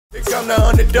Here come the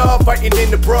underdog fighting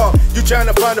in the brawl. You trying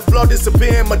to find a flaw,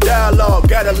 disappear in my dialogue.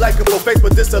 Got a likable face,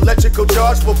 but this electrical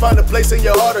charge will find a place in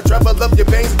your heart or travel up your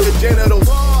veins and your genitals.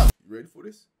 You ready for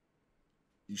this?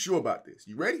 You sure about this?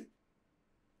 You ready?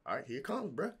 All right, here it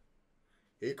comes, bruh.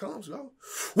 Here it comes, yo.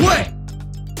 What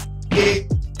it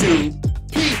do,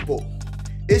 people?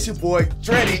 It's your boy,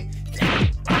 Dreddy.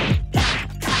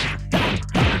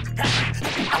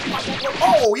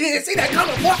 Oh, you didn't see that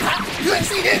coming, boy. You ain't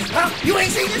see this, huh? You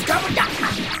ain't see this coming.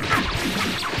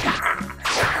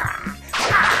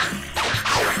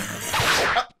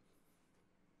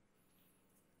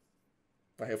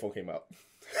 My headphone came out.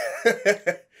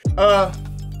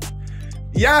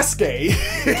 Yasuke.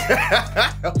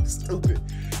 That was stupid.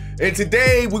 And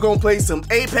today we're gonna play some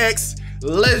Apex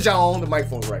Legends. The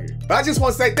microphone's right here. But I just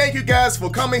want to say thank you guys for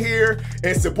coming here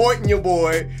and supporting your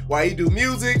boy while he do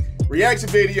music, reaction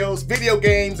videos, video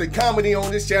games, and comedy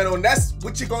on this channel. And that's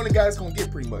what you're guys gonna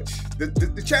get pretty much.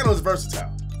 The channel is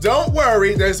versatile. Don't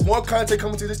worry, there's more content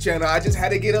coming to this channel. I just had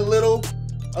to get a little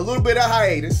bit of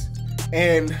hiatus.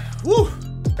 And whew,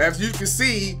 as you can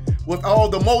see, with all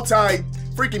the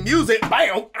freaking music,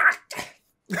 bam!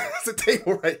 That's a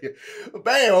table right here.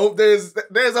 Bam! There's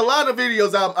a lot of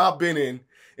videos I've been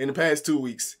in the past 2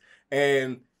 weeks,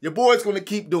 and your boy's gonna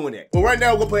keep doing that. But right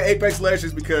now we're gonna play Apex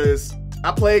Legends because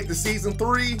I played the season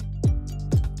 3.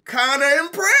 Kinda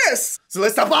impressed. So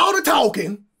let's stop all the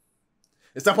talking.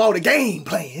 Let's stop all the game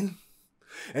playing.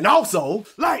 And also,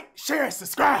 like, share, and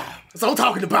subscribe. That's what I'm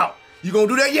talking about. You gonna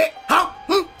do that yet? Huh?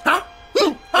 Huh? Huh?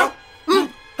 Huh?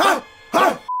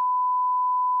 Huh?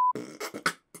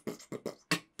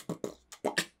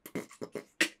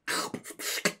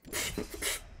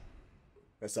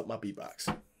 That's up my beatbox.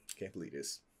 Can't believe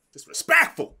this.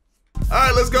 Disrespectful. All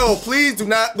right, let's go. Please do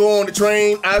not go on the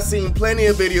train. I've seen plenty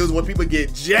of videos where people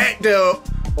get jacked up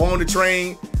on the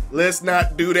train. Let's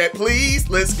not do that, please.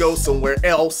 Let's go somewhere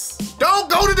else. Don't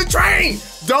go to the train.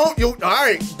 Don't go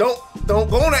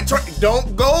on that train.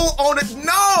 Don't go on it.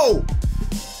 No.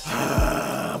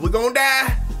 We're gonna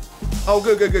die. Oh,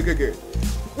 good.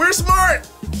 We're smart.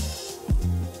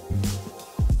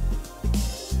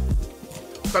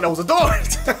 I thought that was a door.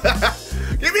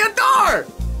 Give me a door.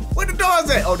 Where the door's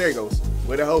at? Oh, there it goes.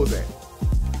 Where the hose at?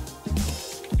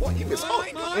 Boy, you missed.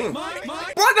 Boy,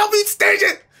 don't be stingy.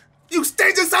 You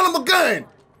stingy son of a gun.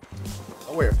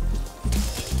 Oh, where?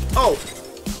 Oh.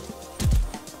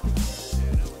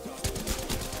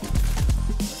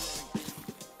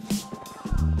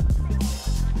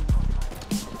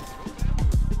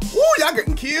 Woo, y'all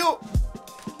getting killed.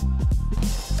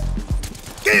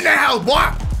 Get in that house,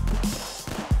 boy.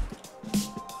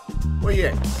 Where you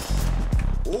at?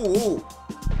 Ooh.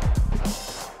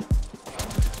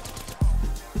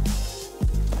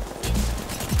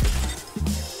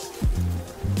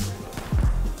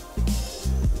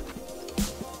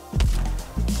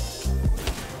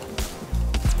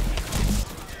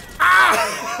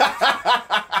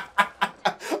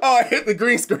 Oh, I hit the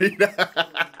green screen.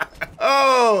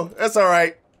 Oh, that's all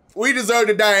right. We deserve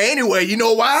to die anyway. You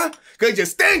know why? Because you're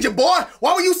stingy, boy.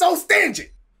 Why were you so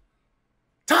stingy?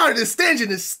 Tired of this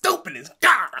stinginess, stupidness.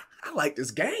 God, I like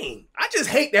this game. I just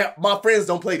hate that my friends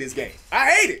don't play this game. I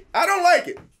hate it. I don't like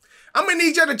it. I'm gonna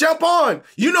need you to jump on.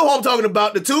 You know who I'm talking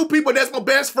about. The 2 people that's my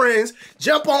best friends.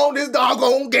 Jump on this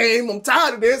doggone game. I'm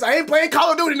tired of this. I ain't playing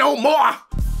Call of Duty no more.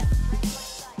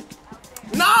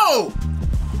 No!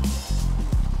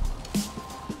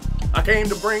 I came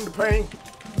to bring the pain.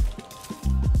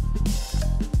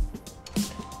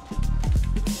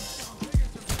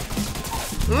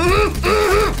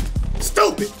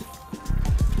 Stupid.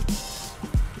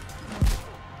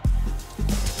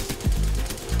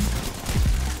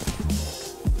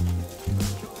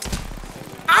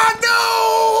 I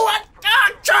know.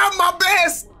 I tried my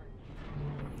best.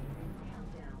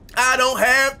 I don't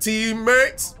have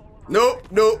teammates. Nope.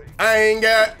 I ain't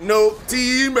got no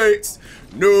teammates.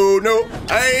 No,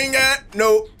 I ain't got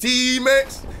no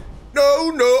teammates.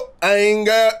 No, I ain't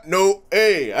got no,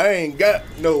 hey, I ain't got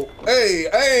no, hey,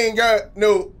 I ain't got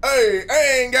no, hey,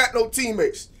 I ain't got no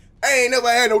teammates. I ain't never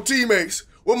had no teammates.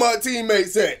 Where my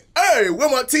teammates at? Hey, where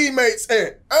my teammates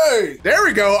at? Hey, there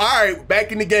we go. All right,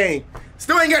 back in the game.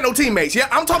 Still ain't got no teammates. Yeah,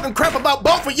 I'm talking crap about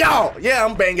both of y'all. Yeah,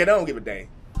 I'm banging. I don't give a dang.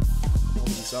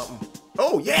 Something.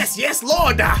 Oh, yes,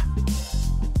 Lord.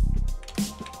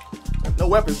 No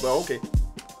weapons, but okay.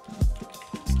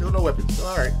 Still no weapons.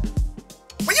 All right.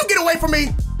 When you get away from me,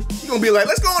 you gonna be like,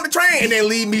 let's go on the train and then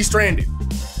leave me stranded.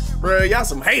 Bruh, y'all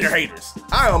some haters.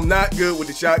 I am not good with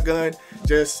the shotgun.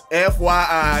 Just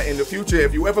FYI, in the future,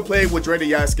 if you ever played with Dreddy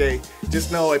Yasuke,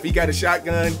 just know if he got a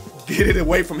shotgun, get it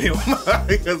away from him.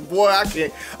 Because boy, I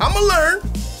can't. I'ma learn.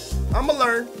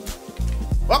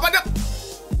 Up and up.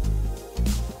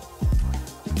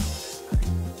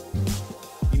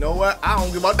 You know what? I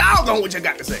don't give a doggone what you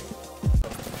got to say.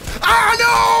 Ah, no!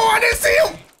 I didn't see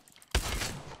him!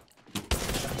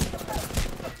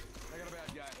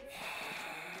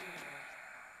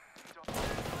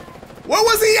 Where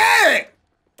was he at?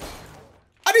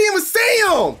 I didn't even see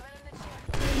him!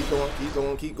 Keep going, keep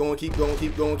going, keep going, keep going,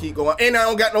 keep going, keep going. And I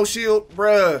don't got no shield,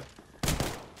 bruh.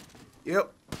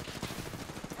 Yep.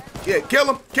 Yeah, kill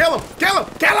him, kill him, kill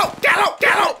him, kill him, kill him,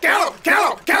 kill him, kill him,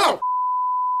 kill him, kill him.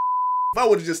 If I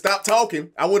would have just stopped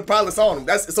talking, I would have probably saw him.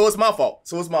 So it's my fault.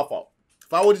 So it's my fault.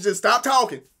 If I would have just stopped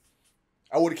talking,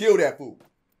 I would have killed that fool.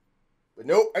 But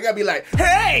nope, I gotta be like,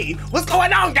 hey, what's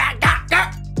going on?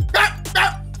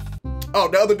 Oh,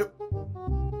 the other dude.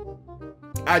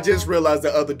 I just realized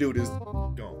the other dude is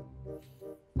gone.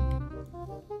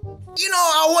 You know,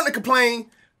 I want to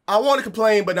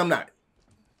complain, but I'm not.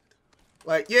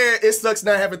 Like, yeah, it sucks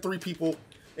not having 3 people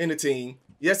in the team.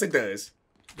 Yes, it does.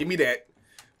 Give me that.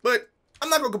 But I'm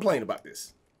not gonna complain about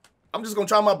this. I'm just gonna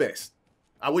try my best.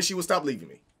 I wish he would stop leaving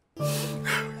me.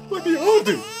 Like they all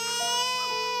do.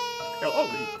 They'll all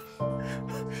leave.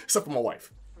 Except for my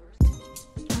wife.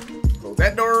 Close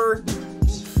that door.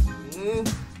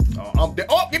 Oh, I'm dead.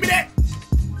 Oh, give me that.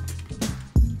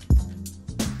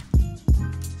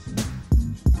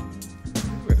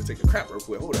 I'm gonna take a crap real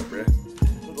quick. Hold up, bruh.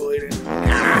 We'll go ahead and...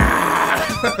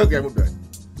 Okay, we're done.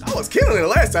 I was killing it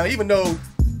last time, even though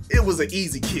it was an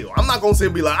easy kill. I'm not gonna say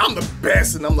be like, I'm the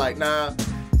best, and I'm like, nah,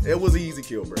 it was an easy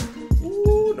kill, bro.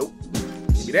 Ooh, nope.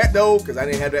 Give me that though, because I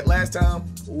didn't have that last time.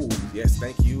 Ooh, yes,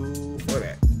 thank you for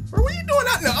that. Bro, what are you doing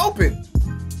out in the open?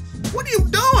 What are you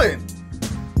doing?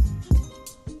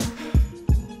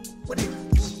 What are you...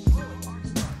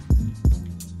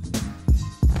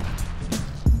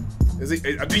 Is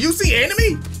it, do you see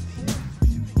enemy?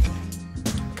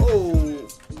 Oh.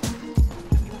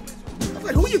 I was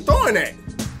like, who are you throwing at?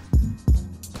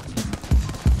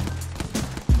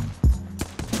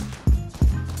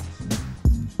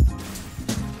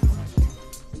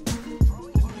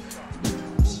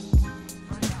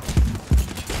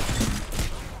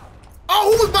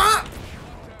 Oh, who was behind?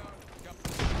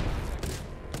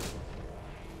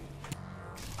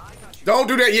 Don't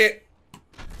do that yet.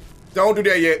 Don't do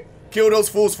that yet. Kill those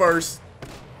fools first.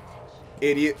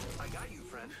 Idiot.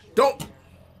 Don't.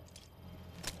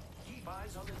 Keep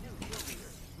eyes on the new kill leader.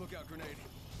 Look out, grenade.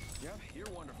 Yep, you're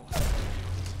wonderful.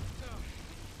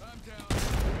 I'm down.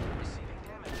 Receiving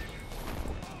damage.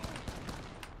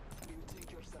 You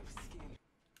take yourself skin.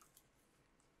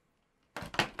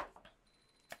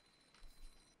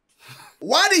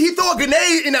 Why did he throw a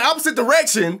grenade in the opposite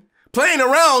direction, playing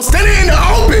around, standing in the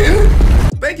open?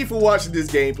 Thank you for watching this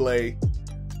gameplay.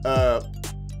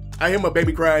 I hear my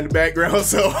baby crying in the background,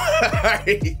 so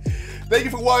thank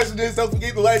you for watching this. Don't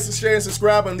forget to like, share, and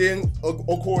subscribe, and then, of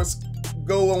course,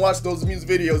 go and watch those music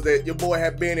videos that your boy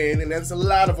have been in, and there's a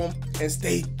lot of them. And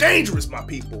stay dangerous, my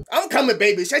people. I'm coming,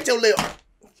 baby. Shut your little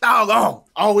doggone.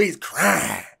 Always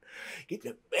crying. Get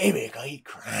the baby, cause he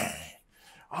crying.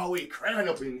 Always crying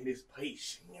up in this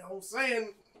place. You know what I'm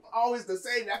saying? Always the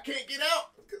same. I can't get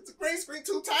out because the green screen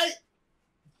too tight.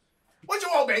 What you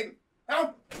want, baby?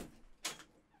 Huh?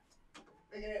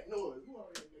 Making that noise.